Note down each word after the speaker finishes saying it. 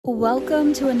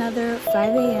Welcome to another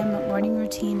 5 a.m. morning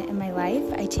routine in my life.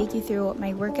 I take you through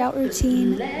my workout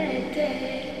routine.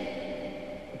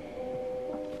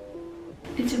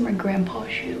 It's in my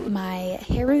grandpa's shoe. My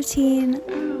hair routine.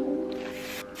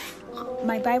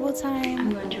 My Bible time. I'm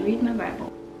going to read my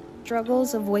Bible.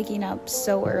 Struggles of waking up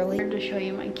so early. I'm to show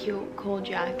you my cute cool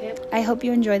jacket. I hope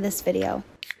you enjoy this video.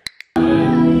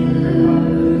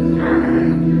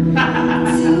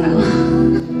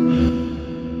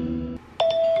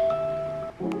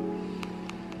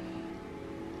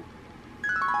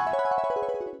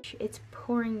 It's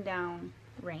pouring down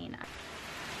rain.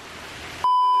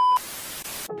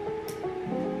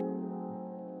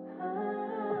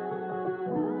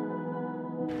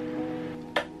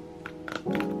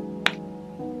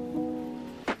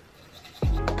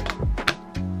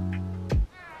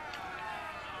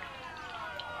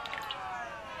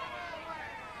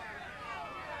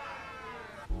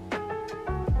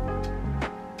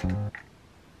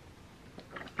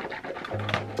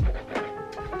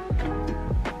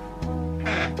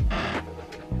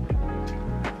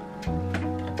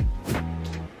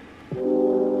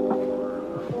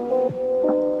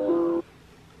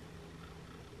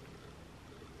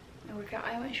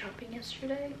 I went shopping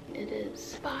yesterday. It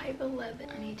is 5:11.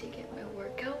 I need to get my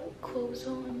workout clothes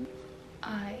on.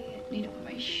 I need to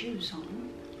put my shoes on.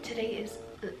 Today is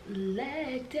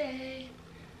leg day.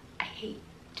 I hate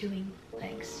doing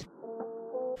legs.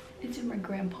 It's in my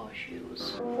grandpa's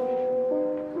shoes.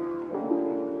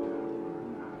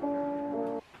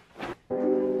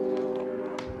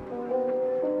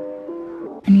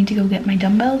 I need to go get my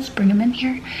dumbbells, bring them in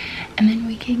here, and then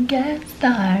we can get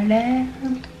started.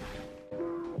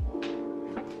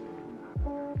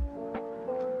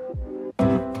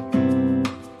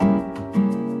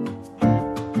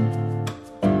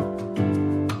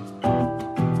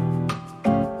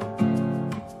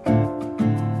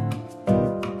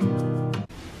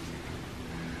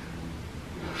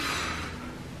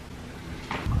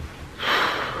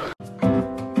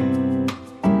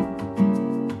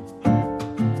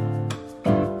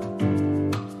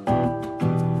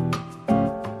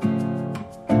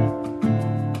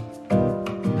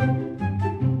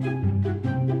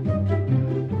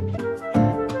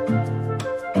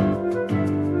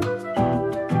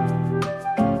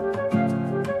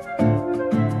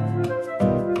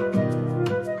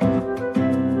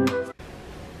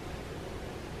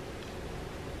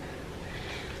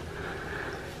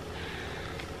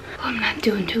 I'm not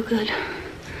doing too good.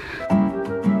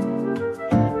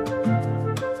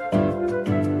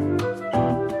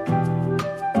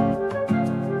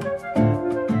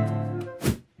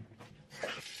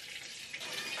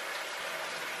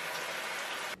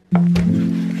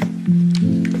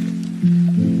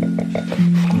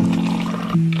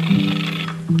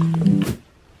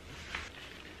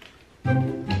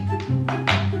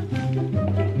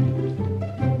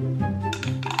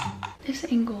 This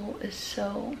angle is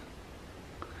so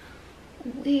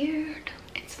weird.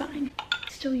 It's fine.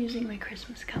 Still using my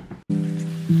Christmas cup.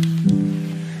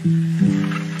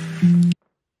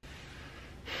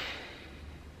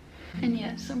 And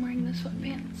yes, I'm wearing the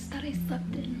sweatpants that I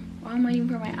slept in. While I'm waiting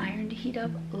for my iron to heat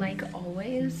up, like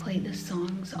always, play the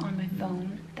songs on my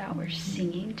phone that we're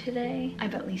singing today.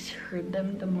 I've at least heard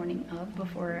them the morning of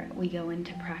before we go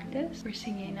into practice. We're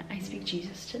singing I Speak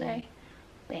Jesus today.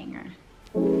 Banger.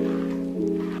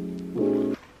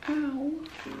 Ow.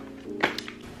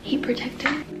 Heat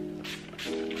protector.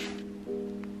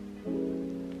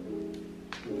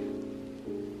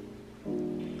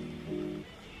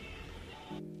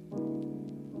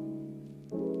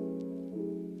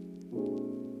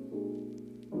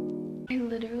 I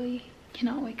literally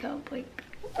cannot wake up, like.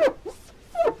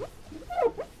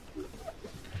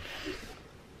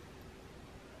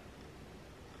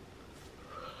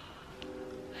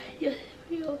 Yes,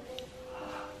 I'm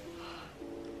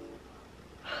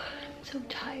so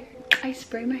tired. I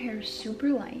spray my hair super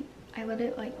light. I let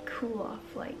it like cool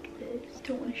off like this.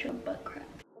 Don't want to show butt crack.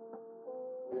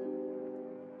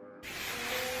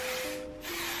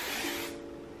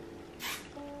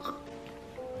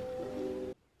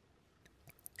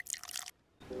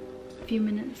 A few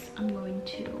minutes, I'm going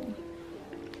to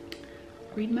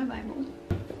read my Bible.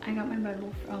 I got my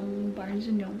Bible from Barnes &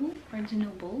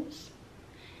 Nobles.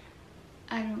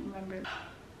 I don't remember.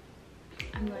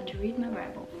 I'm going to read my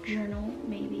Bible, journal,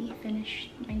 maybe finish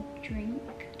my drink.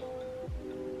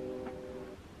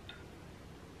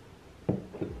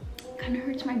 Kind of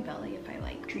hurts my belly if I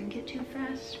like drink it too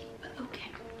fast, but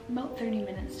okay. About 30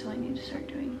 minutes till I need to start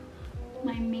doing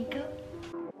my makeup.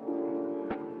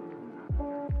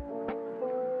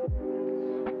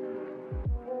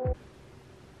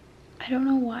 I don't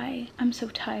know why why I'm so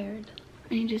tired.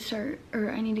 I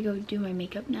need to go do my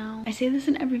makeup now. I say this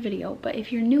in every video, but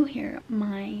if you're new here,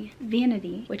 my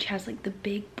vanity, which has like the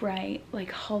big bright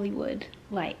like Hollywood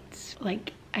lights,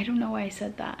 like I don't know why I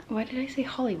said that. Why did I say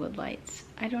Hollywood lights?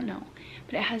 I don't know.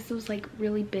 But it has those like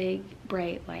really big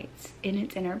bright lights and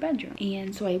it's in our bedroom.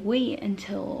 And so I wait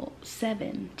until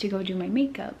 7 to go do my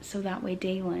makeup so that way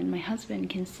Dalen, my husband,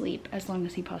 can sleep as long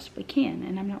as he possibly can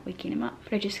and I'm not waking him up.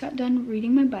 But I just got done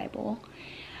reading my Bible.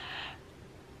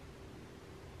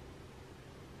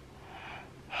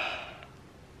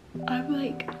 I'm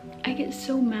like, I get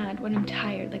so mad when I'm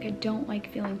tired. Like I don't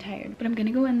like feeling tired. But I'm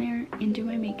gonna go in there and do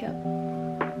my makeup.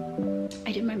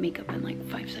 I did my makeup in like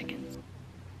 5 seconds.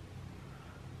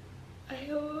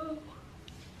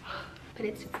 But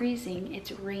it's freezing,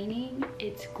 it's raining,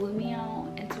 it's gloomy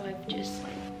out, and so I've just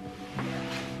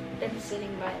like been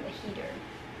sitting by the heater.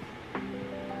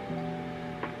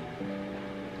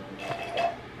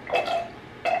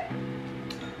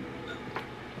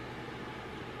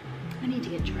 I need to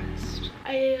get dressed.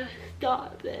 I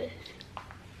stop this.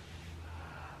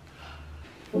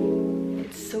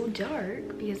 It's so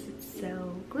dark because it's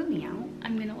so gloomy out.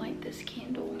 I'm gonna light this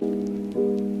candle.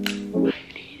 I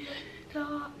need to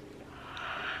stop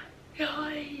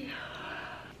yawning.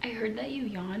 I heard that you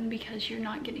yawn because you're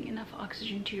not getting enough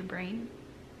oxygen to your brain.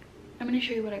 I'm gonna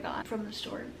show you what I got from the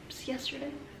store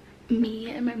yesterday. Me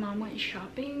and my mom went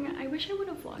shopping. I wish I would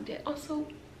have vlogged it. Also,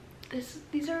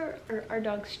 these are our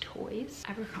dog's toys,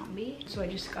 Abercrombie. So I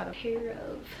just got a pair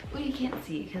of, well, you can't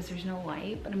see because there's no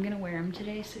light, but I'm gonna wear them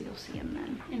today so you'll see them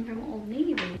then. And from Old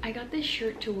Navy, I got this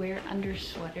shirt to wear under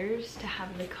sweaters to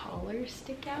have the collar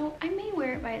stick out. I may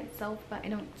wear it by itself, but I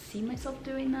don't see myself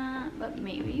doing that, but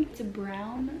maybe. It's a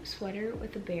brown sweater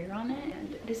with a bear on it,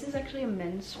 and this is actually a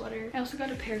men's sweater. I also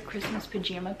got a pair of Christmas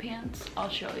pajama pants. I'll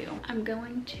show you. I'm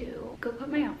going to go put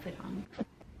my outfit on.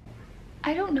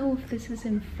 I don't know if this is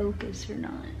in focus or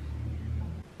not.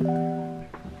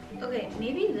 Okay,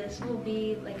 maybe this will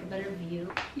be like a better view.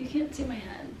 You can't see my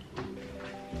head.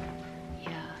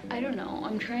 Yeah, I don't know.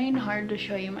 I'm trying hard to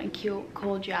show you my cute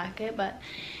cool jacket, but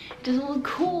it doesn't look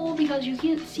cool because you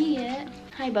can't see it.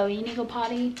 Hi, Bowie, you need to go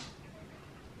potty?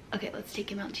 Okay, let's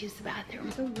take him out to use the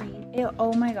bathroom. The rain.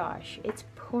 Oh my gosh, it's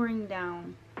pouring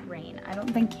down rain. I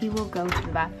don't think he will go to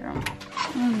the bathroom.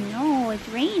 Oh no, it's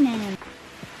raining.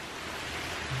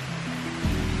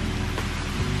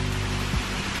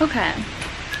 Okay,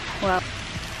 well,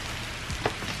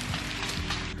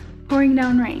 pouring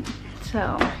down rain,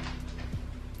 so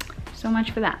much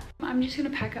for that. I'm just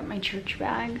gonna pack up my church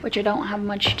bag, which I don't have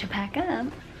much to pack up.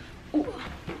 Ooh,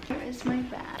 here is my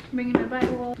bag. I'm bringing my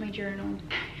Bible, my journal,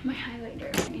 my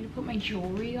highlighter. I need to put my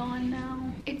jewelry on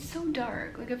now. It's so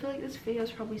dark. Like I feel like this video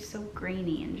is probably so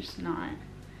grainy and just not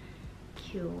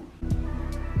cute.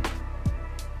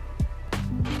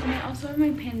 And I also have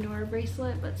my Pandora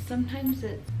bracelet, but sometimes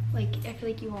it's like, I feel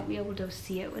like you won't be able to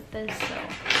see it with this, so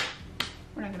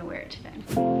we're not gonna wear it today.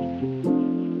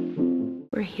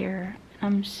 We're here.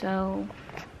 I'm so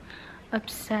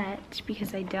upset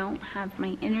because I don't have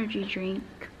my energy drink,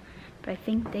 but I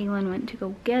think Dalen went to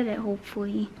go get it,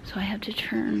 hopefully. So I have to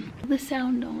turn the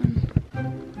sound on.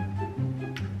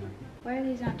 Why are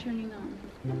these not turning on?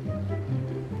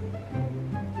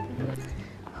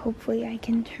 Hopefully I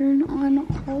can turn on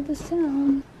all the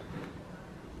sound.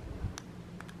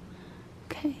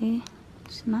 Okay,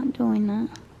 it's not doing that.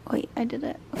 Wait, I did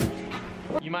it.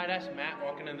 You might ask Matt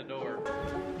walking in the door.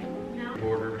 No.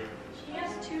 Order. She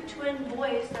has 2 twin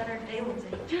boys that are Dalen's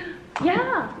age.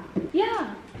 Yeah.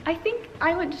 I think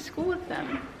I went to school with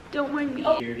them. Don't mind me.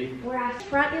 Security. We're at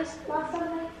front last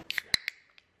Sunday.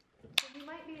 So you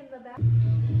might be in the back.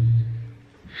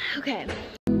 Okay.